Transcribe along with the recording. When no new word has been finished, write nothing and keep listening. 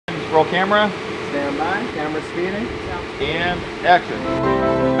Roll camera. Stand by, camera speeding. And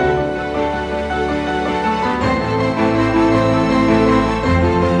action.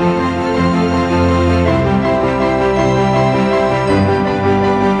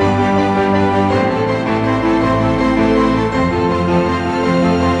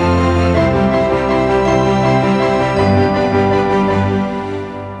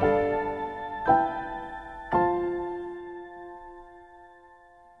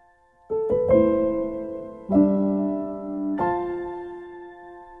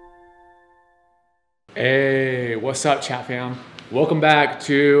 Hey, what's up, chat fam? Welcome back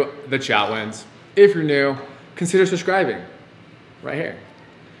to the Chatwins. If you're new, consider subscribing right here.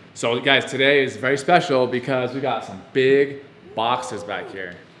 So guys, today is very special because we got some big boxes back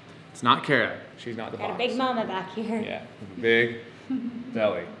here. It's not Cara, she's not the box. Got a big mama back here. Yeah, big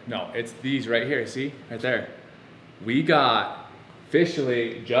belly. No, it's these right here, see? Right there. We got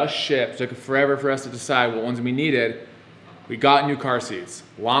officially just shipped, took forever for us to decide what ones we needed. We got new car seats.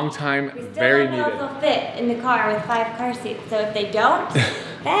 Long time, very needed. We still don't know if they'll fit in the car with 5 car seats. So if they don't,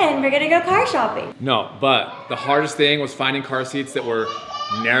 then we're gonna go car shopping. No, but the hardest thing was finding car seats that were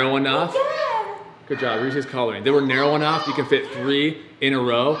narrow enough. Yeah. Good job, Reese is coloring. They were narrow enough you can fit 3 in a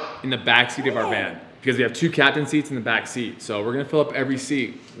row in the back seat of our van. Because we have 2 captain seats in the back seat. So we're gonna fill up every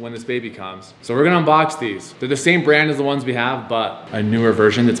seat when this baby comes. So we're gonna unbox these. They're the same brand as the ones we have, but a newer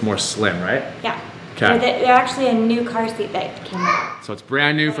version that's more slim, right? Yeah. Okay. They're actually a new car seat that came out. So it's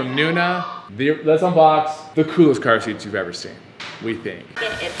brand new from Nuna. Let's unbox the coolest car seats you've ever seen, we think.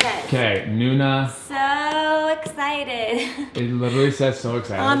 It says. Okay, Nuna. So excited. It literally says so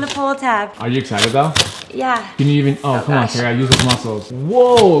excited. On the pull tab. Are you excited though? Yeah. Can you even, oh come on, Cara, use those muscles.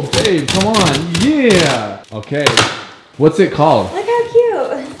 Whoa, babe, come on, yeah. Okay, what's it called? Look how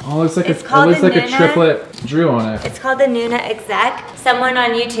cute. Oh, it looks like, It's it called looks the like a Nuna. triplet drew on it. It's called the Nuna Exec. Someone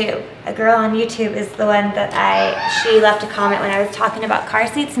on YouTube, a girl on YouTube is the one that she left a comment when I was talking about car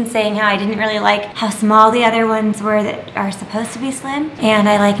seats and saying how I didn't really like how small the other ones were that are supposed to be slim. And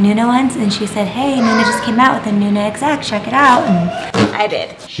I like Nuna ones. And she said, hey, Nuna just came out with a Nuna Exec, check it out. And I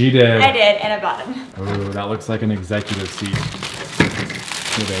did. She did. I did, and I bought them. Oh, that looks like an executive seat.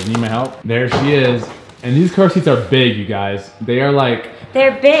 Here, babe, need my help? There she is. And these car seats are big, you guys. They are like...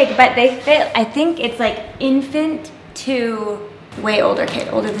 They're big, but they fit, I think it's like infant to way older kid,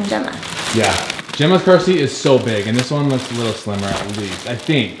 older than Gemma. Yeah. Gemma's car seat is so big, and this one looks a little slimmer at least, I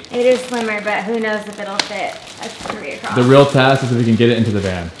think. It is slimmer, but who knows if it'll fit a 3 across. The real test is if we can get it into the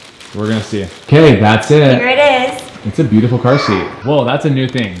van. We're gonna see. Okay, that's it. Here it is. It's a beautiful car seat. Whoa, that's a new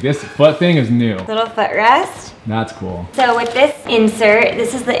thing. This foot thing is new. Little footrest. That's cool. So with this insert,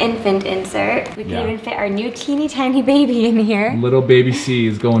 this is the infant insert. We can even fit our new teeny tiny baby in here. Little baby C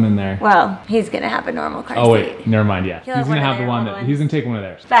is going in there. Well, he's gonna have a normal car seat. Oh wait, never mind, yeah. He'll He's gonna have the one ones. he's gonna take one of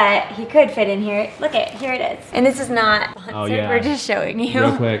theirs. But he could fit in here. Look at, here it is. And this is not sponsored, Oh, yeah. we're just showing you.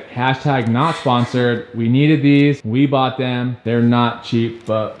 Real quick, hashtag not sponsored. We needed these, we bought them. They're not cheap,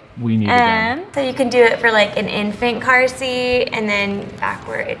 but we needed them. So you can do it for like an infant car seat, and then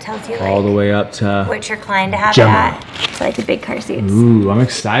backward it tells you All the like way up to which recline to have Gemma. it at. So like the big car seats. Ooh, I'm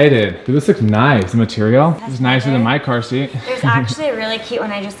excited. Dude, this looks nice. The material is nicer leather. than my car seat. There's actually a really cute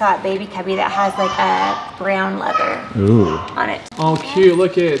one I just saw at Baby Cubby that has like a brown leather Ooh. on it. Oh, cute.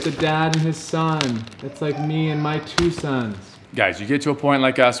 Look at it. The dad and his son. It's like me and my 2 sons. Guys, you get to a point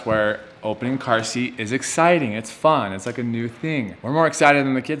like us where opening car seat is exciting. It's fun. It's like a new thing. We're more excited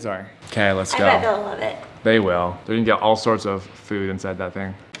than the kids are. Okay, let's go. I bet they'll love it. They will. They're gonna get all sorts of food inside that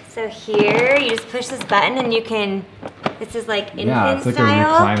thing. So here, you just push this button and you can, this is like infant Yeah, it's like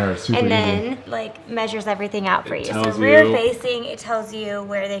style. a recliner, it's super and then like measures everything out for you. So tells rear you- facing, it tells you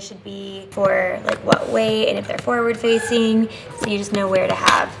where they should be for like what weight, and if they're forward facing, so you just know where to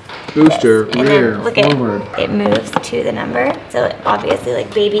have Booster, this. And rear, then look forward. It moves to the number. So obviously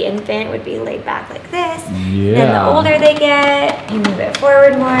like baby infant would be laid back like this. Yeah. Then the older they get, you move it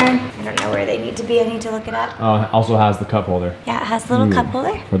forward more. I don't know where they need to be, I need to look it up. Oh, it also has the cup holder. Yeah, it has a little cup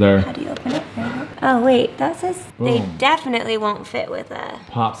holder. For there. How do you open it? Oh wait, that says they Boom. definitely won't fit with a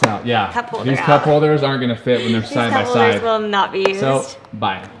Pops out, yeah. Cup holder These out. cup holders aren't gonna fit when they're These side cup by holders side. will not be used. So,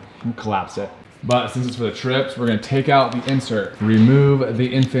 bye. Collapse it. But since it's for the trips, we're gonna take out the insert, remove the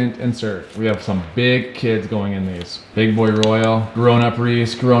infant insert. We have some big kids going in these. Big boy Royal, grown up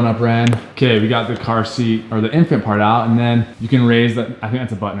Reese, grown up Wren. Okay, we got the car seat, or the infant part out, and then you can raise the, I think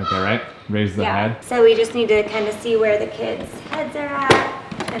that's a button right there, right? Raise the head. So we just need to kind of see where the kids' heads are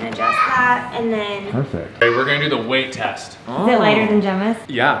at and adjust that, and then. Perfect. Okay, we're gonna do the weight test. Is it lighter than Gemma's?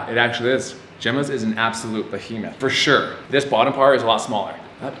 Yeah, it actually is. Gemma's is an absolute behemoth, for sure. This bottom part is a lot smaller.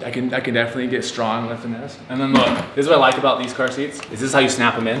 I can definitely get strong lifting this. And then look, this is what I like about these car seats. Is this how you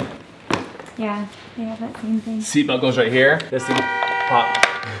snap them in? Yeah, they have that same thing. Seatbelt goes right here. This thing pop.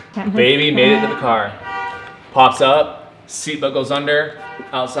 Baby made it to the car. Pops up, seatbelt goes under,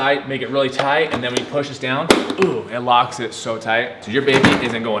 outside, make it really tight, and then when you push this down, ooh, it locks it so tight. So your baby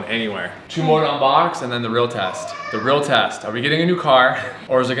isn't going anywhere. 2 more to unbox, and then the real test. The real test. Are we getting a new car,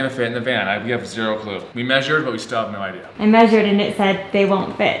 or is it gonna fit in the van? We have 0 clue. We measured, but we still have no idea. I measured and it said they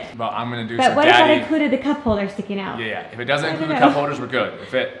won't fit. But I'm gonna do But some what if that daddy. included the cup holder sticking out? Yeah. If it doesn't include the cup holders, we're good.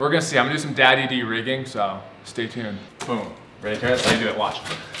 We're gonna see. I'm gonna do some daddy de-rigging, so stay tuned. Boom. Ready, Cara? That's how you do it. Watch.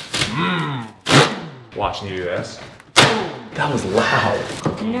 Watching you do this. That was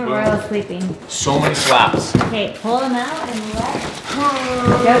loud. You know Royal's sleeping. So many slaps. Okay, pull them out and don't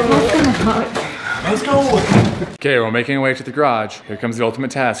pull them out. Let's go. Okay, we're making our way to the garage. Here comes the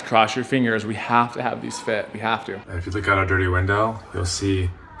ultimate test. Cross your fingers. We have to have these fit. We have to. And if you look out our dirty window, you'll see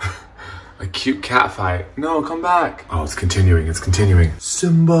a cute cat fight. No, come back. Oh, it's continuing. It's continuing.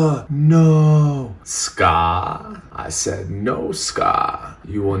 Simba, no. Scar. I said no, Scar.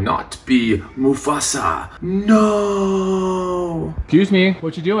 You will not be Mufasa. No. Excuse me.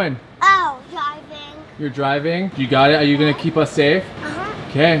 What you doing? Oh, driving. You're driving. You got it. Are you gonna keep us safe?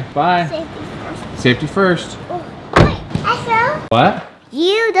 Okay. Bye. Safety first. Safety first. Oh, wait, Ethel, What?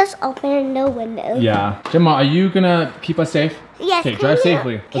 you just opened the window. Yeah. Gemma, are you gonna keep us safe? Yes. Okay, drive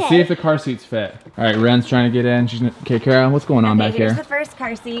safely. Let's see if the car seats fit. All right, Wren's trying to get in. She's okay, Cara, what's going on back Here's here? the first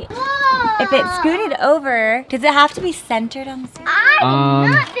car seat. Whoa. If it's scooted over, does it have to be centered on the seat? I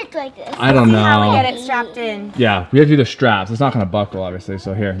did not fit like this. I don't How we know. get it strapped in. Yeah, we have to do the straps. It's not gonna buckle, obviously.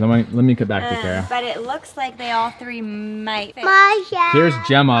 So here, let me get back to Cara. But it looks like they all 3 might fit. Masha. Here's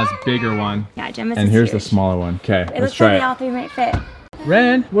Gemma's bigger one, Yeah, Gemma's and is here's the huge. smaller one. Okay, It let's looks try like it. they all 3 might fit.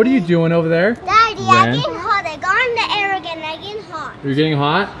 Wren, what are you doing over there? Daddy, I Wren? get hot. I got in the air again. I get hot. You're getting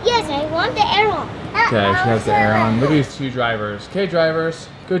hot? Yes, I want the air on. Okay, she has the air on. Look at these 2 drivers. Okay, drivers,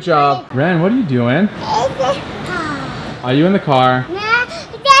 good job. Wren, what are you doing? Are you in the car?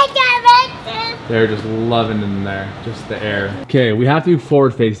 They're just loving it in there, just the air. Okay, we have to do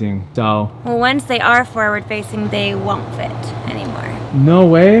forward facing, so. Well, once they are forward facing, they won't fit anymore. No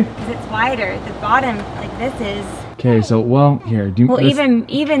way? Because it's wider. The bottom, like this is. Okay, so, well, here. Well, even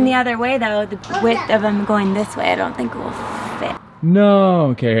the other way though, the width of them going this way, I don't think will fit. No.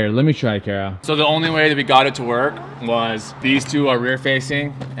 Okay, here, let me try, Cara. So the only way that we got it to work was these 2 are rear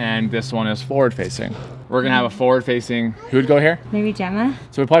facing and this one is forward facing. We're gonna have a forward facing, who would go here? Maybe Gemma?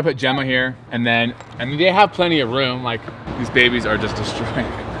 So we probably put Gemma here and then, I mean, they have plenty of room, like these babies are just destroying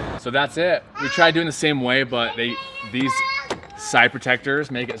it. So that's it. We tried doing the same way, but these side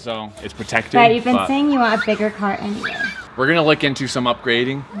protectors make it so it's protected. But you've been saying you want a bigger car anyway. We're gonna look into some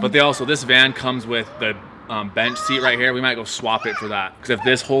upgrading, but this van comes with the bench seat right here. We might go swap it for that. Because if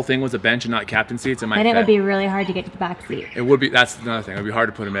this whole thing was a bench and not captain seats, it might Then it fit. would be really hard to get to the back seat. It would be, that's another thing. It would be hard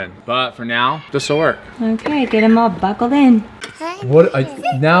to put them in. But for now, this will work. Okay, get them all buckled in.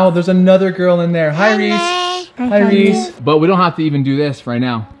 Now there's another girl in there. Hi, Reese. Hi, Reese. But we don't have to even do this right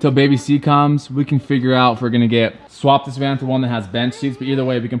now. Till baby C comes, we can figure out if we're gonna swap this van for one that has bench seats, but either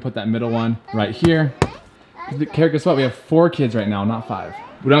way, we can put that middle one right here. Cara, guess what? We have 4 kids right now, not 5.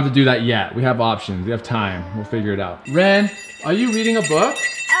 We don't have to do that yet. We have options. We have time. We'll figure it out. Wren, are you reading a book?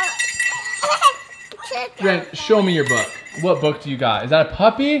 Wren, show me your book. What book do you got? Is that a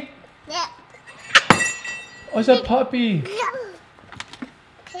puppy? Yeah. Oh, it's a puppy.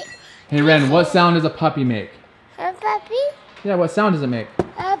 Hey, Wren, what sound does a puppy make? A puppy? Yeah, what sound does it make?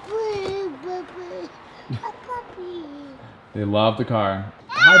 A puppy. A puppy. They love the car.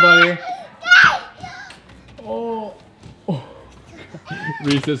 Hi, buddy. Oh.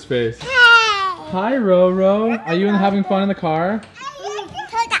 Reese's face. Hi, Roro. Are you having fun in the car?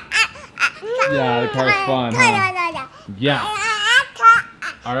 Yeah, the car's fun, huh? Yeah.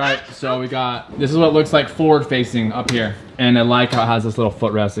 All right, so this is what it looks like forward facing up here. And I like how it has this little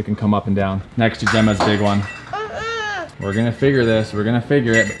footrest that can come up and down next to Gemma's big one. We're gonna figure this, we're gonna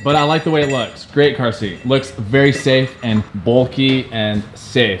figure it. But I like the way it looks. Great car seat. Looks very safe and bulky and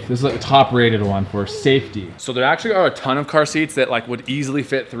safe. This is like the top rated one for safety. So there actually are a ton of car seats that like would easily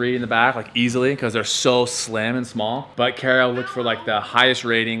fit 3 in the back, like easily, because they're so slim and small. But Cara looked for like the highest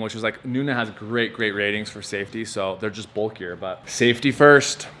rating, which was like, Nuna has great ratings for safety. So they're just bulkier, but safety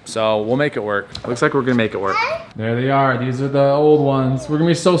first. So we'll make it work. Looks like we're gonna make it work. There they are, these are the old ones. We're gonna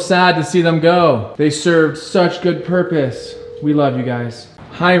be so sad to see them go. They served such good purpose. We love you guys.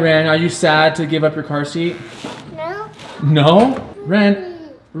 Hi, Wren. Are you sad to give up your car seat? No. No? Wren,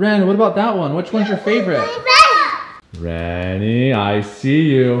 what about that one? Which one's your favorite? Rennie, I see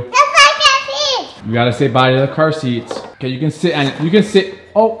you. You gotta say bye to the car seats. Okay, you can sit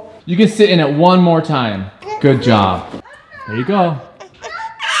Oh, you can sit in it one more time. Good job. There you go.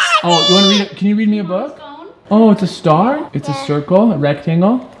 Oh, you want to read it? Can you read me a book? Oh, it's a star? It's a circle, a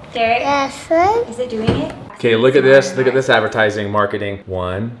rectangle? Darik, Yes. is it doing it? Okay, look at this. Look at this advertising marketing.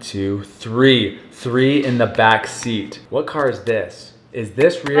 1, 2, 3. 3 in the back seat. What car is this? Is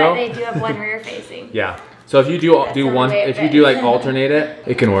this real? But they do have one rear facing. Yeah. So if you do one, if you do like alternate it,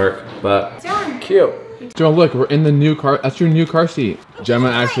 it can work. But cute. Joe, look, we're in the new car. That's your new car seat. Gemma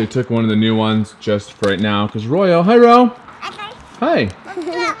actually took one of the new ones just for right now because Royal. Hi, Ro. Hi.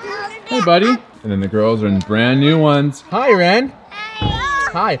 Hey, buddy. And then the girls are in brand new ones. Hi, Wren.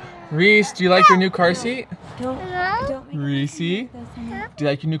 Hi. Reese, do you like your new car seat? Don't Reese, do you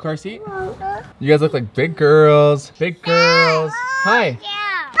like your new car seat? You guys look like big girls. Big girls. Hi.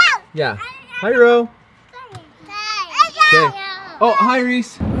 Yeah. Hi, Ro. Okay. Oh, hi,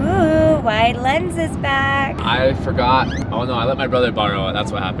 Reese. Ooh, wide lens is back. I forgot. Oh no, I let my brother borrow it.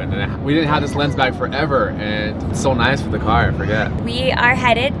 That's what happened. And we didn't have this lens back forever, and it's so nice for the car. I forget. We are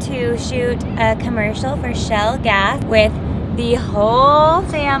headed to shoot a commercial for Shell Gas with the whole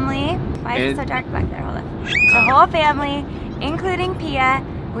family. Why is it so dark back there? Hold on. The whole family, including Pia.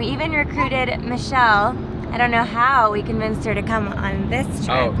 We even recruited Michelle. I don't know how we convinced her to come on this trip.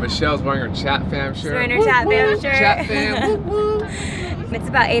 Oh, Michelle's wearing her Chatfam shirt. She's wearing her Chatfam shirt. Chatfam. It's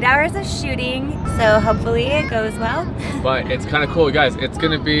about 8 hours of shooting, so hopefully it goes well. But it's kind of cool, guys. It's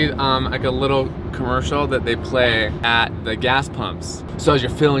gonna be like a little commercial that they play at the gas pumps. So as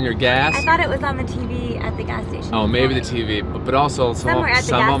you're filling your gas. I thought it was on the TV at the gas station. Oh, maybe the TV, but also some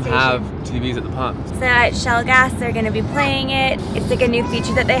of them have TVs at the pumps. So at Shell Gas, they're gonna be playing it. It's like a new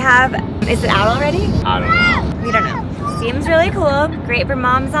feature that they have. Is it out already? I don't know. We don't know. Seems really cool. Great for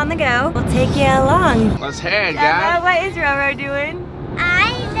moms on the go. We'll take you along. Let's head, guys. What is Roro doing?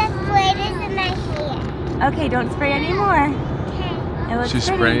 I just sprayed it in my hair. Okay, don't spray anymore. It looks She's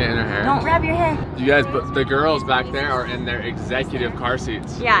pretty. spraying it in her hair. Don't rub your hair. You guys, but the girls back there are in their executive car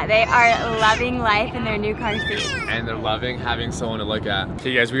seats. Yeah, they are loving life in their new car seats. And they're loving having someone to look at.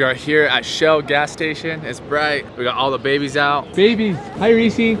 Okay guys, we are here at Shell gas station. It's bright. We got all the babies out. Babies. Hi,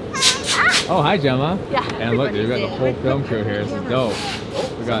 Reese. Oh, hi, Gemma. Yeah. And look, we got the whole film crew here. This is dope.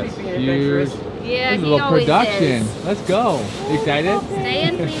 We got huge. Yeah, This is a he little always production. is. Let's go. You excited? Stay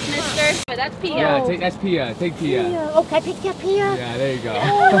in, please, mister. But that's Pia. Yeah, that's Pia. Take Pia. Okay, pick up here. Yeah, there you go.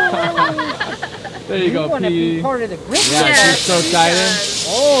 There you go, want to be Pia. part of the group. Yeah, Yes, she's so he excited. does.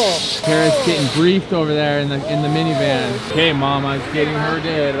 Oh. Kara's getting briefed over there in the minivan. Okay, Mama's getting her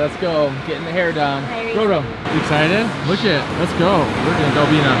did. Let's go. Getting the hair done. Roro, you excited? Look it. Let's go. We're gonna go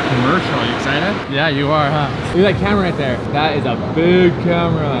be in a commercial. You excited? Yeah, you are, huh? Look at that camera right there. That is a big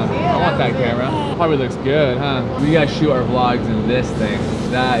camera. I want that camera. Probably looks good, huh? We gotta shoot our vlogs in this thing.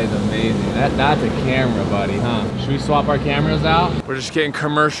 That is amazing. That's a camera, buddy, huh? Should we swap our cameras out? We're just getting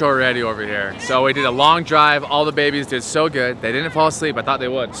commercial ready over here. So we did a long drive. All the babies did so good. They didn't fall asleep. I thought they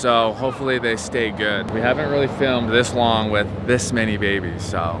would. So hopefully they stay good. We haven't really filmed this long with this many babies.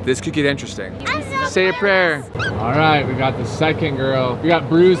 So this could get interesting. Say a prayer. All right, we got the second girl. We got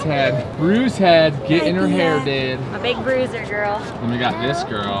Bruise Head. Bruise Head getting her hair did. A big bruiser girl. And we got this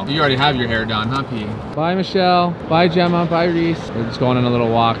girl. You already have your hair done, huh, P? Bye, Michelle. Bye, Gemma. Bye, Reese. We're just going on a little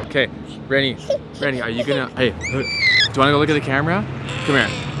walk. Okay, Rennie, are you gonna, hey, do you wanna go look at the camera? Come here.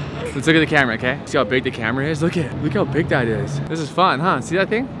 Let's look at the camera, okay? See how big the camera is? Look how big that is. This is fun, huh? See that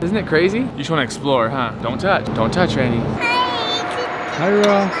thing? Isn't it crazy? You just wanna explore, huh? Don't touch, Rennie. Hi,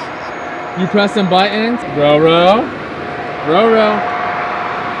 Ro. You pressing buttons? Roro.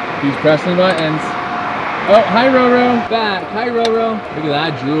 He's pressing buttons. Oh, hi, Roro. Back. Hi, Roro. Look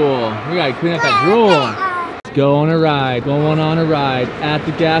at that drool. We gotta clean up that drool. Going on a ride at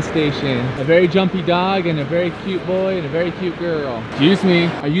the gas station. A very jumpy dog and a very cute boy and a very cute girl. Excuse me,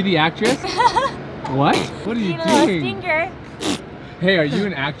 are you the actress? What? What are you doing? Hey, are you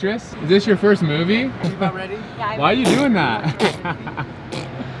an actress? Is this your first movie? Are you about ready? Yeah, Why are you doing that?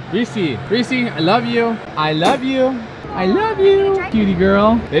 Reese, I love you. I love you, cutie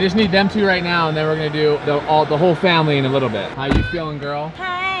girl. They just need them two right now, and then we're gonna do the whole family in a little bit. How you feeling, girl?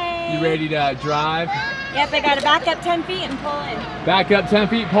 Hi. You ready to drive? Yep, I gotta back up 10 feet and pull in. Back up 10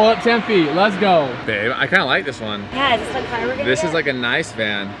 feet, pull up 10 feet. Let's go. Babe, I kind of like this one. Yeah, just like how we're gonna This do is it. like a nice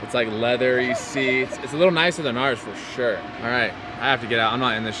van. It's like leathery seats. It's a little nicer than ours for sure. All right, I have to get out. I'm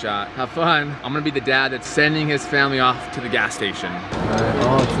not in this shot. Have fun. I'm gonna be the dad that's sending his family off to the gas station. All right.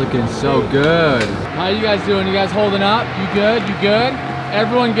 Oh, it's looking so good. How you guys doing? You guys holding up? You good? You good?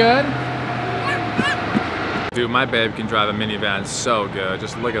 Everyone good? Dude, my babe can drive a minivan so good.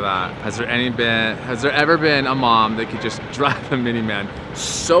 Just look at that. Has there ever been a mom that could just drive a minivan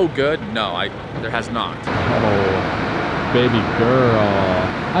so good? No, there has not. Oh. baby girl.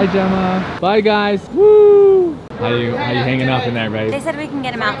 Hi, Gemma. Bye, guys. Woo! How you hanging up in there, babe? They said we can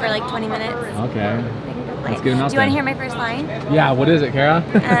get him out for like 20 minutes. Okay. They can go play. Let's get him out Do you want to then. hear my first line? Yeah, what is it, Cara?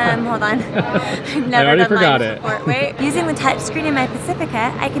 Hold on. I've never already done forgot lines it. before. Wait. Using the touch screen in my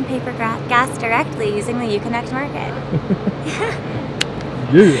Pacifica, I can pay for gas directly using the Uconnect Market.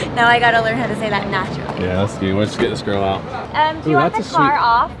 Yeah. Now I gotta learn how to say that naturally. Yeah, let's see. Let's get this girl out. Do you want the that's a car sweet-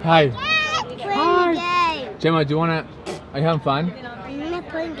 off? Hi. Playing game. Gemma, do you want to... Are you having fun? I'm not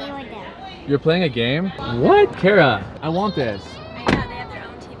playing game with them. You're playing a game? What? Cara, I want this. I know, they have their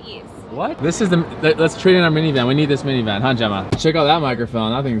own TVs. What? This is the... Let's trade in our minivan. We need this minivan, huh, Gemma? Check out that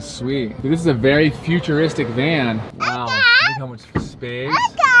microphone. That thing's sweet. Dude, this is a very futuristic van. Wow. Look how much space.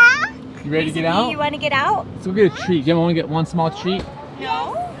 You ready to get out? You want to get out? Let's go get a treat. Gemma, want to get one small treat?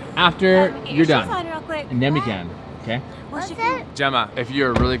 No. After Get your you're shoes done. on real quick. And then we can. Okay? Well, she can- Gemma, if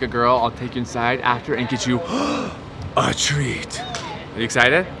you're a really good girl, I'll take you inside after and get you a treat. Are you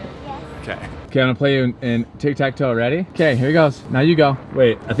excited? Yes. Okay. Okay, I'm gonna play you in tic-tac-toe. Ready? Okay, here he goes. Now you go.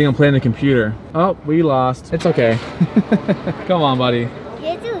 Wait, I think I'm playing the computer. Oh, we lost. It's okay. Come on, buddy.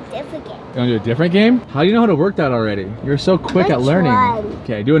 You do a different game. You wanna do a different game? How do you know how to work that already? You're so quick at Which learning. one?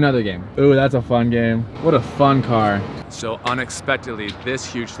 Okay, do another game. Ooh, that's a fun game. What a fun car. So unexpectedly, this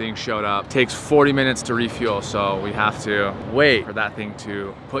huge thing showed up. Takes 40 minutes to refuel, so we have to wait for that thing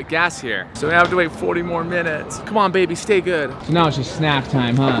to put gas here. So we have to wait 40 more minutes. Come on, baby, stay good. So now it's just snack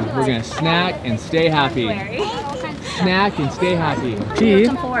time, huh? We're gonna snack and stay happy. Snack and stay happy. Pea,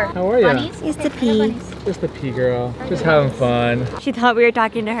 how are you? Used to pee. Just a pea girl. Just having fun. She thought we were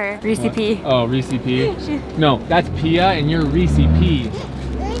talking to her. Reese P. Oh, Reese P. No, that's Pia and you're Reese P.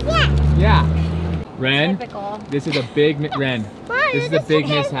 Yeah. Yeah. Wren, Typical. this is a big Wren. This is a big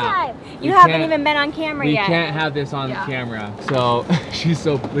mishap. You We haven't can't- even been on camera We yet. can't have this on camera. So she's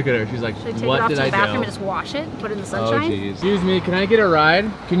so, look at her. She's like, Should I take what it off did to I the bathroom do? and just wash it? Put it in the Oh sunshine? geez. Excuse me, can I get a ride?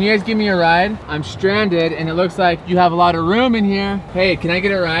 Can you guys give me a ride? I'm stranded and it looks like you have a lot of room in here. Hey, can I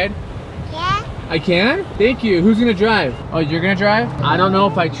get a ride? Yeah. I can? Thank you. Who's gonna drive? Oh, you're gonna drive? I don't know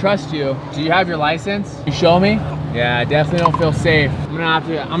if I trust you. Do you have your license? You show me? Yeah, I definitely don't feel safe. I'm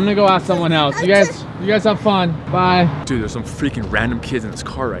gonna go ask someone else. You guys have fun. Bye. Dude, there's some freaking random kids in this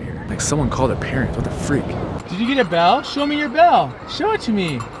car right here. Like someone called their parents. What the freak? Did you get a bell? Show me your bell. Show it to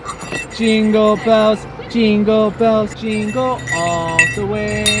me. Jingle bells, jingle all the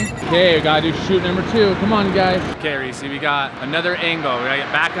way. Okay, we gotta do shoot number 2. Come on, you guys. Okay, Reese, we got another angle. We gotta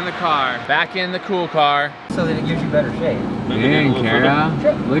get back in the car. Back in the cool car. So that it gives you better shape. Dang, Cara.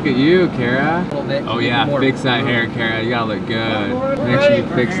 Look at you, Cara. A little bit. Oh yeah, more. fix that hair, Cara. You gotta look good. Make sure you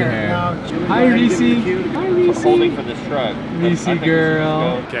fix the hair. Hi, Reese. Hi, Reese. Holding for this truck. Reese I think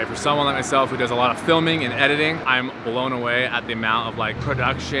girl. this is Okay, for someone like myself who does a lot of filming and editing, I'm blown away at the amount of like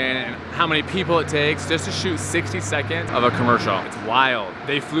production and how many people it takes just to shoot 60 seconds of a commercial. It's wild.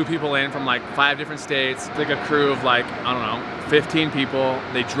 They flew people in from like 5 different states. It's like a crew of like, I don't know, 15 people.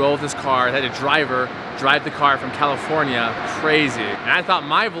 They drove this car. They had a driver drive the car from California. Crazy. And I thought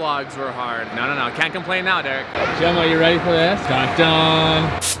my vlogs were hard. No. Can't complain now, Darik. Gemma, you ready for this? Dun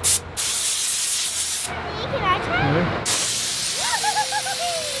dun. Can I try?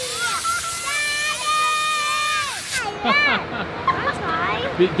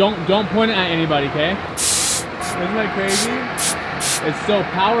 Don't point it at anybody, okay? Isn't that crazy? It's so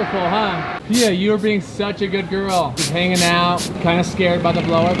powerful, huh? Pia, you were being such a good girl. Just hanging out, kind of scared by the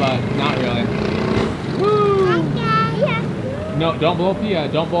blower, but not really. Woo! No, don't blow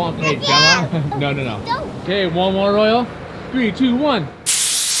Pia. Don't blow on Kate, Gemma. No. Okay, one more royal. 3, 2, 1.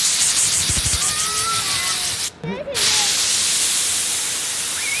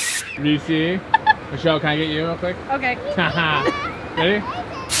 Reese. Michelle, can I get you real quick? Okay. Ready?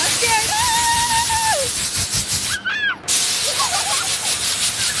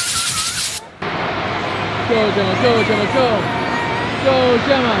 Go, Gemma, go, Gemma, go! Go,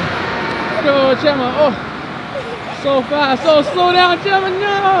 Gemma! Go, Gemma! Oh! So fast! Oh, slow down, Gemma!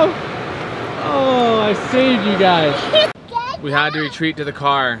 No! Oh, I saved you guys. We had to retreat to the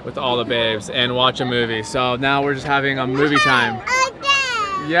car with all the babes and watch a movie. So now we're just having a movie time.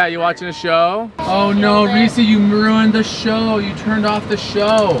 Yeah, you watching a show? Oh no, Reese, you ruined the show. You turned off the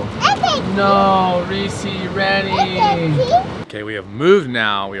show. No, Reese, Rennie. Okay, we have moved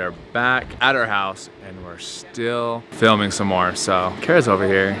now. We are back at our house and we're still filming some more. So Cara's over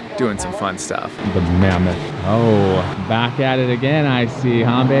here doing some fun stuff. The mammoth. Oh, back at it again, I see,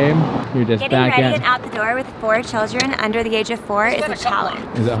 huh, babe? You're just Getting back ready at and out the door with 4 children under the age of 4 is a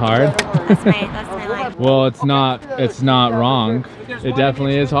challenge. Is it hard? That's my line. Well, it's not wrong. It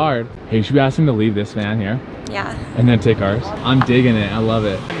definitely is hard. Hey, should we ask him to leave this van here Yeah. and then take ours? I'm digging it. I love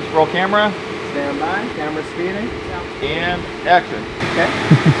it. Roll camera. Stand by. Camera speeding. And action. Okay.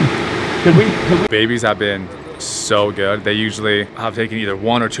 Could we Babies have been so good. They usually have taken either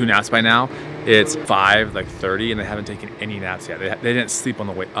 1 or 2 naps by now. It's 5:30 and they haven't taken any naps yet. They didn't sleep on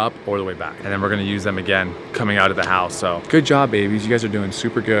the way up or the way back. And then we're gonna use them again coming out of the house. So good job, babies. You guys are doing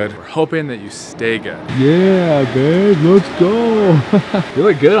super good. We're hoping that you stay good. Yeah, babe, let's go. You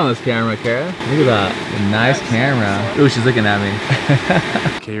look good on this camera, Cara. Look at that. A nice camera. Ooh, she's looking at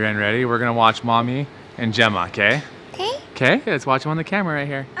me. Okay, Wren, ready? We're gonna watch Mommy and Gemma, okay? Okay. Okay, let's watch them on the camera right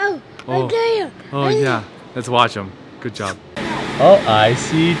here. Oh, Oh. okay. Oh yeah, let's watch them. Good job. Oh, I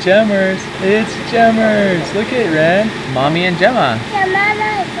see Gemmers. It's Gemmers. Look at Wren. Mommy and Gemma.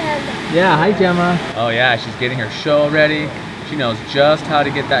 Yeah, hi Gemma. Oh yeah, she's getting her show ready. She knows just how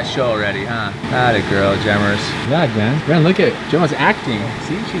to get that show ready, huh? Atta girl, Gemmers. Yeah, man. Wren, look at Gemma's acting.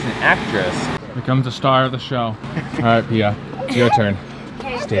 See, she's an actress. Here comes the star of the show. All right, Pia, it's your turn.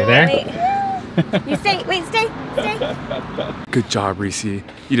 Okay. Stay there. Wait. You stay. Wait, stay. Good job, Reese. You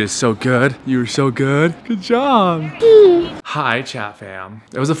did so good. You were so good. Good job. Hi, chat fam.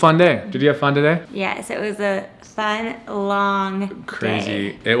 It was a fun day. Did you have fun today? Yes, it was a fun, long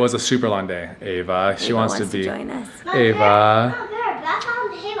Crazy. day. It was a super long day. Ava, she Ava wants to be. join us. Ava.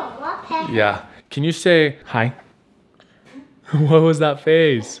 Yeah. Can you say hi? What was that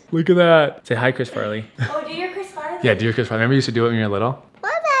face? Look at that. Say hi, Chris Farley. Oh, do your Chris Farley? Yeah, do your Chris Farley. Remember you used to do it when you were little?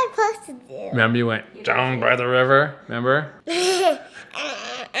 What am I supposed to do? Remember you went down by the river? Remember?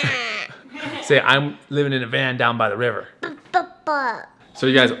 Say, I'm living in a van down by the river. So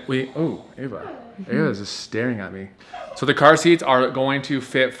you guys, oh, Ava's just staring at me. So the car seats are going to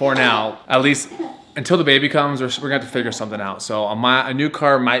fit for now, at least until the baby comes, we're gonna have to figure something out. So a new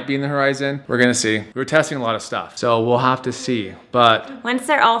car might be in the horizon. We're gonna see. We're testing a lot of stuff, so we'll have to see. But Once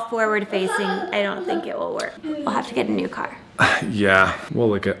they're all forward facing, I don't think it will work. We'll have to get a new car. yeah, we'll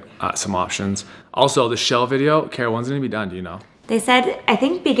look at some options. Also, the shell video, Cara, when's it gonna be done? Do you know? They said, I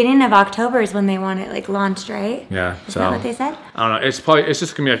think beginning of October is when they want it like launched, right? Yeah. Is that what they said? I don't know. It's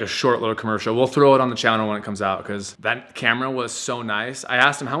just gonna be like a short little commercial. We'll throw it on the channel when it comes out because that camera was so nice. I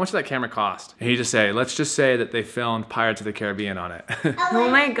asked him how much did that camera cost, and he just said, let's just say that they filmed Pirates of the Caribbean on it. Oh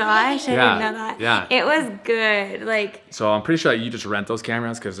my gosh, I Yeah, didn't know that. yeah. It was good. Like So I'm pretty sure that you just rent those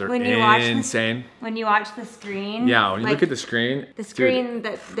cameras because they're when you watch insane. when you watch the screen. Yeah, when you like, look at the screen, the screen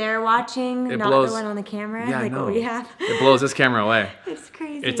that they're watching, it not blows- the one on the camera, Yeah, like I know. what we have. It blows this camera away. It's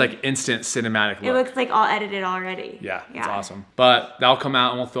crazy. It's like instant cinematic look. it looks like all edited already. Yeah, it's awesome. But that'll come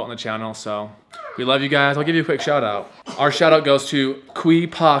out and we'll throw it on the channel. So we love you guys. I'll give you a quick shout out. Our shout out goes to Kui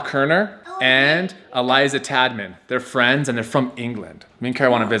Pa Kerner and Eliza Tadman. They're friends and they're from England. Me and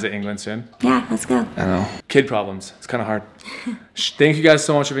Cara want to visit England soon. Yeah, let's go. I know. Kid problems. It's kind of hard. Thank you guys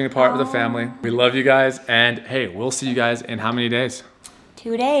so much for being a part of the family. We love you guys. And hey, we'll see you guys in how many days?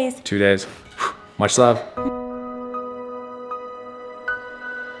 2 days. 2 days. Much love.